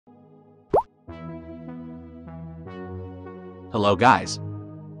Hello guys,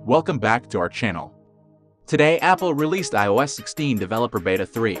 welcome back to our channel. Today Apple released iOS 16 Developer Beta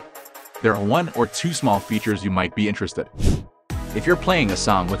 3. There are one or two small features you might be interested. If you're playing a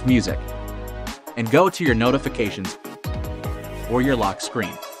song with music, and go to your notifications or your lock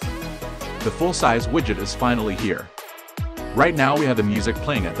screen, the full-size widget is finally here. Right now we have the music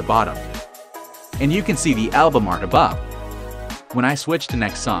playing at the bottom, and you can see the album art above. When I switch to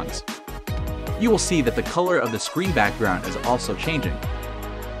next songs, you will see that the color of the screen background is also changing.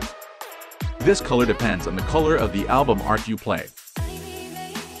 This color depends on the color of the album art you play.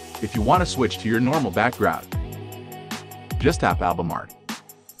 If you want to switch to your normal background, just tap album art.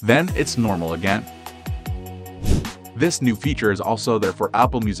 Then it's normal again. This new feature is also there for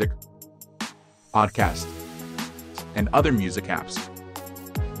Apple Music, Podcast, and other music apps.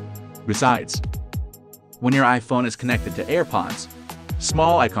 Besides, when your iPhone is connected to AirPods,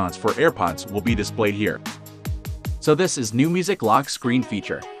 small icons for AirPods will be displayed here. So this is new music lock screen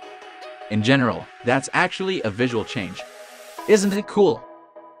feature. In general, that's actually a visual change. Isn't it cool?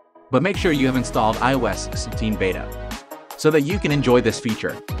 But make sure you have installed iOS 16 beta so that you can enjoy this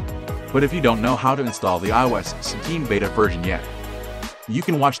feature. But if you don't know how to install the iOS 16 beta version yet, you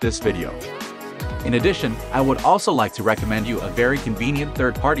can watch this video. In addition, I would also like to recommend you a very convenient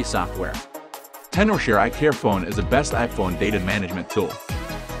third-party software. Tenorshare iCareFone is the best iPhone data management tool.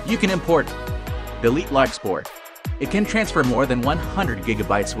 You can import, delete or export. It can transfer more than 100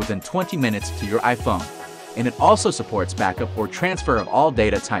 gigabytes within 20 minutes to your iPhone, and it also supports backup or transfer of all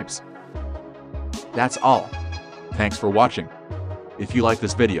data types. That's all. Thanks for watching. If you like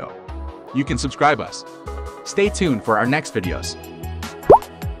this video, you can subscribe us. Stay tuned for our next videos.